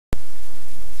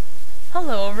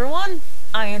Hello everyone,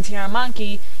 I am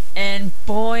Tiaramaki, and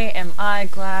boy am I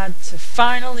glad to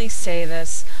finally say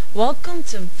this. Welcome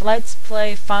to Let's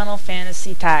Play Final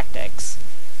Fantasy Tactics.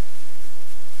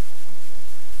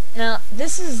 Now,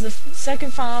 this is the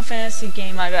second Final Fantasy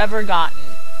game I've ever gotten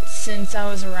since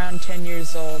I was around 10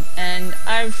 years old, and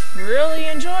I've really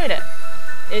enjoyed it.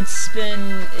 It's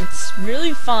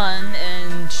really fun,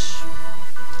 and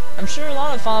I'm sure a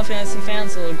lot of Final Fantasy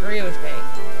fans will agree with me.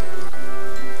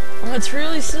 What's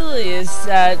really silly is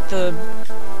that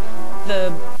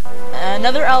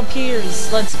another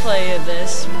LPer's Let's Play of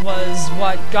this was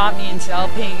what got me into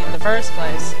LPing in the first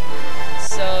place.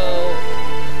 So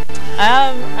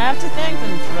I have to thank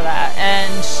them for that,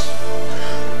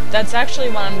 and that's actually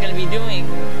what I'm going to be doing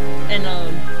in a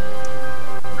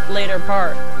later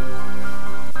part.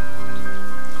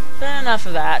 But enough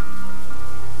of that.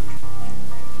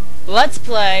 Let's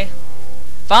play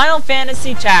Final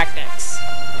Fantasy Tactics.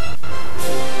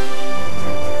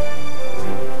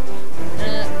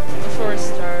 Before we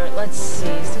start, let's see.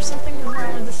 Is there something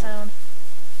wrong with the sound?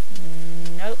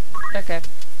 Nope. Okay.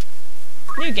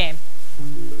 New game.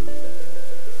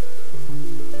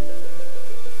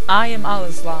 I am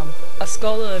Al-Islam, a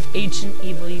scholar of ancient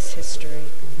Ivalice history.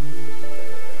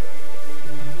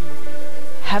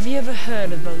 Have you ever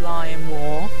heard of the Lion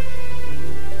War?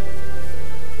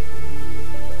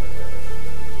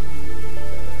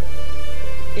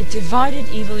 It divided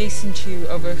Ivalice in two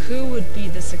over who would be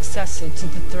the successor to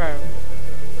the throne.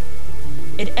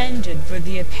 It ended with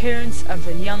the appearance of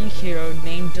a young hero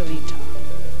named Delita.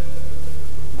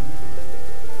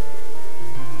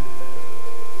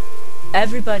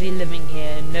 Everybody living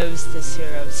here knows this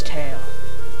hero's tale.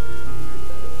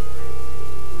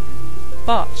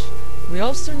 But we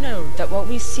also know that what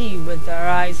we see with our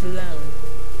eyes alone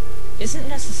isn't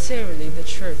necessarily the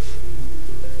truth.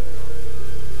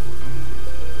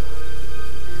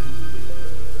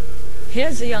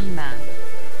 Here's a young man.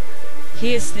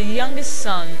 He is the youngest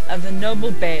son of the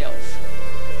noble Beowulf,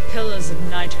 pillars of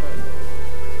knighthood.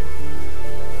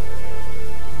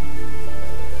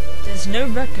 There's no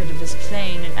record of his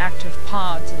playing an active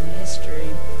part in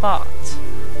history, but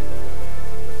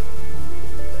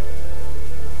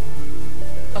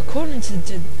according to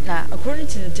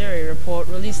the diary report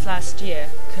released last year,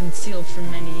 concealed for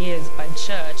many years by the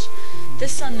church,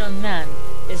 this unknown man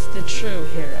is the true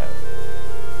hero.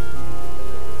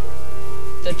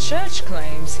 The church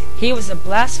claims he was a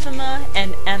blasphemer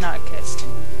and anarchist,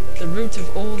 the root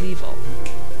of all evil.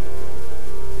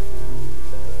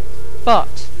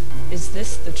 But is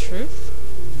this the truth?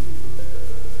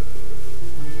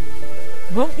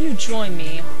 Won't you join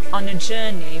me on a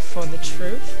journey for the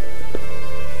truth?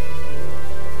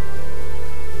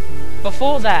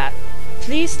 Before that,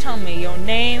 please tell me your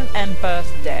name and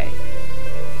birthday.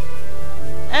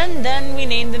 And then we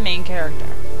name the main character.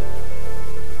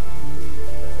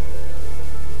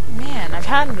 Man, I've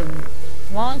had a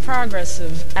long progress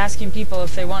of asking people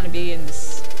if they want to be in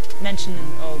this mention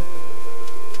or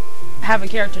have a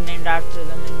character named after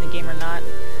them in the game or not.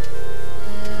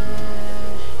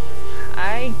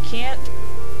 I can't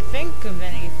think of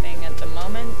anything at the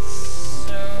moment,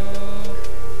 so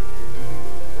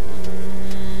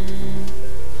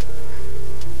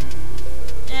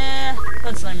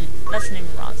let's name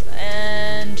Ronza.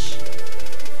 And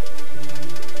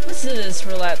let's do this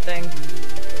roulette thing.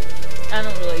 I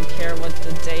don't really care what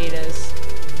the date is.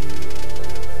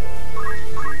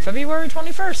 February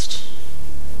 21st.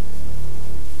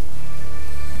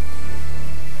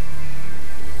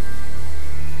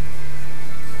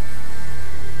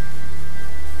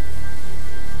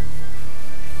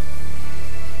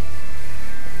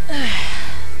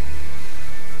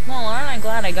 Well, aren't I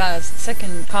glad I got a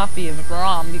second copy of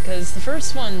ROM, because the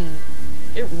first one,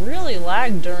 it really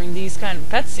lagged during these kind of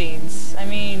cutscenes. I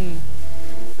mean,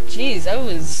 geez, I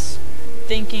was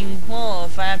thinking, well,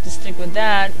 if I have to stick with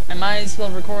that, I might as well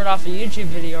record off a YouTube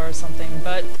video or something,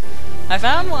 but I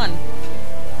found one.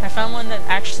 I found one that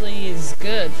actually is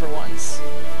good for once.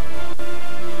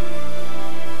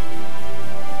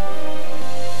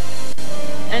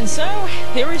 And so,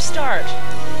 here we start.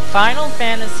 Final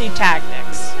Fantasy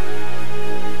Tactics.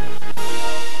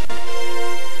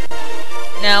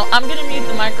 Now, I'm gonna mute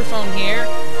the microphone here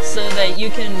so that you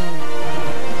can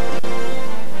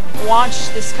watch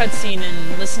this cutscene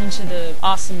and listen to the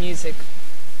awesome music.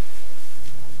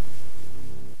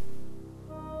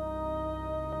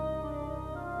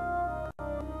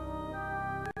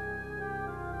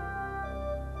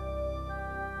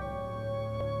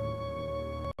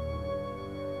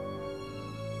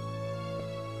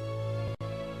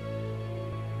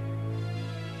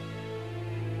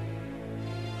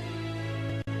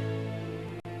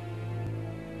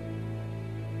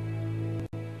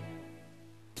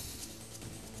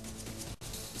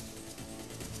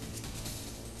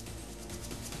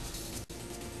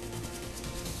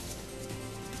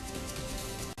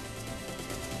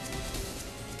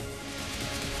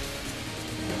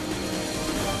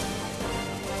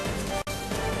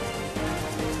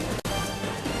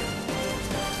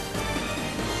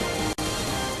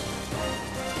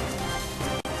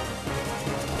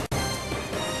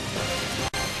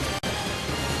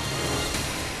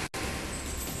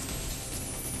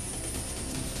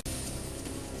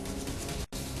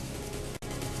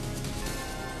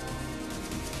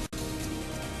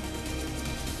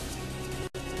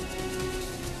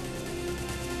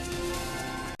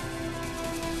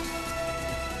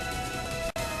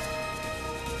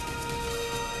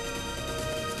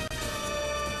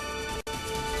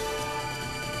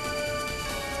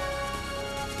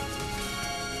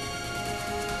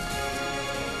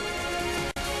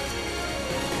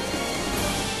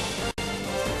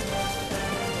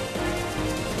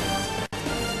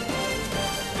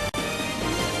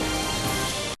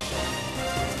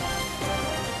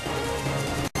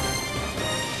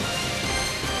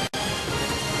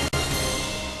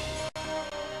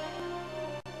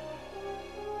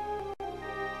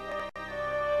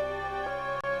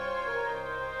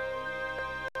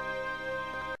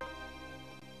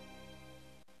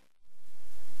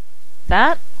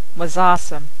 That was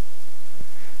awesome.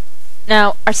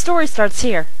 Now, our story starts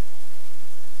here.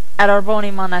 At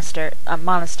Orbonne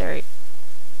Monastery.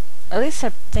 At least I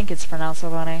think it's pronounced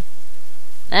Orbonne.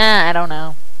 I don't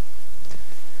know.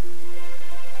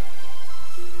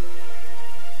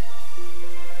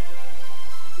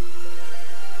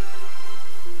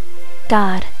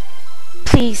 God,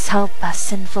 please help us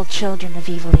sinful children of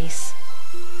Ivalice.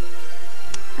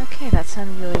 Okay, that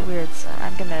sounded really weird, so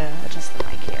I'm gonna adjust the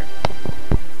mic here.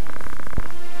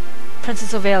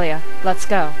 Princess Ovelia, let's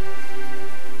go.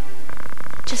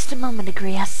 Just a moment,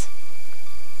 Agrias.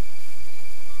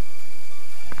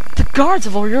 The guards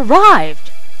have already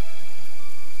arrived!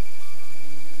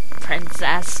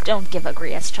 Princess, don't give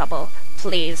Agrias trouble.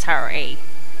 Please hurry.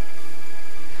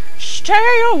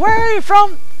 Stay away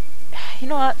from... You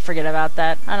know what? Forget about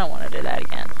that. I don't want to do that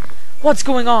again. What's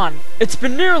going on? It's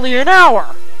been nearly an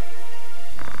hour!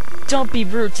 Don't be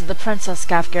rude to the Princess,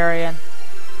 Gafgarion.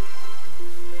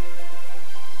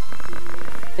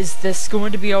 Is this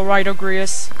going to be alright,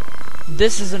 Agrias?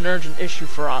 This is an urgent issue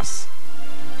for us.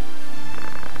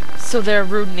 So there are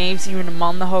rude knaves even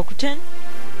among the Hokuton?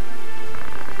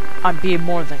 I'm being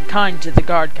more than kind to the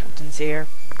guard captains here.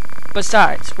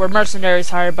 Besides, we're mercenaries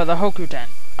hired by the Hokuton.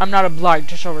 I'm not obliged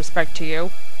to show respect to you.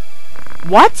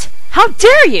 What? How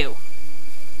dare you!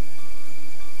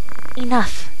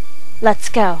 Enough. Let's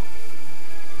go.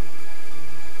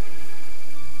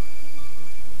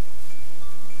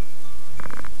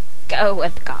 Go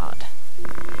with God.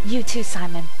 You too,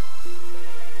 Simon.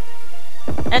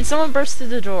 And someone bursts through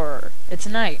the door. It's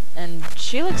night, and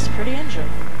she looks pretty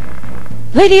injured.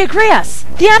 Lady Agrias!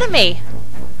 The enemy!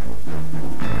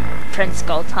 Prince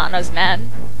Goltano's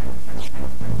men.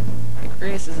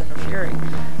 Agrias is in a fury.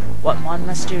 What one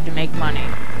must do to make money.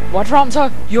 What,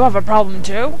 Ramza? You have a problem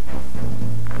too?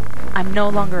 I'm no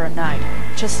longer a knight,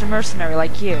 just a mercenary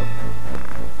like you.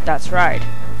 That's right.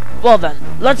 Well then,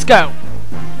 let's go!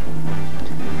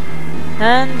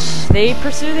 And they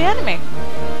pursue the enemy.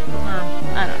 Or,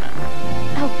 I don't know.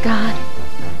 Oh God.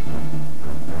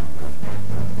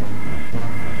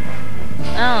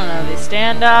 I don't know, they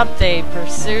stand up, they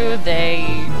pursue, I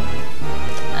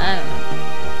don't know.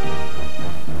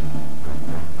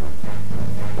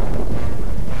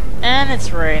 And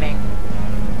it's raining.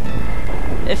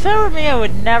 If it were me, I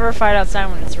would never fight outside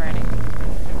when it's raining.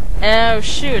 Oh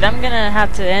shoot, I'm gonna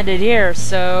have to end it here,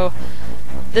 so...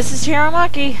 This is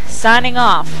Tiaramaki, signing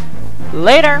off.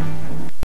 Later!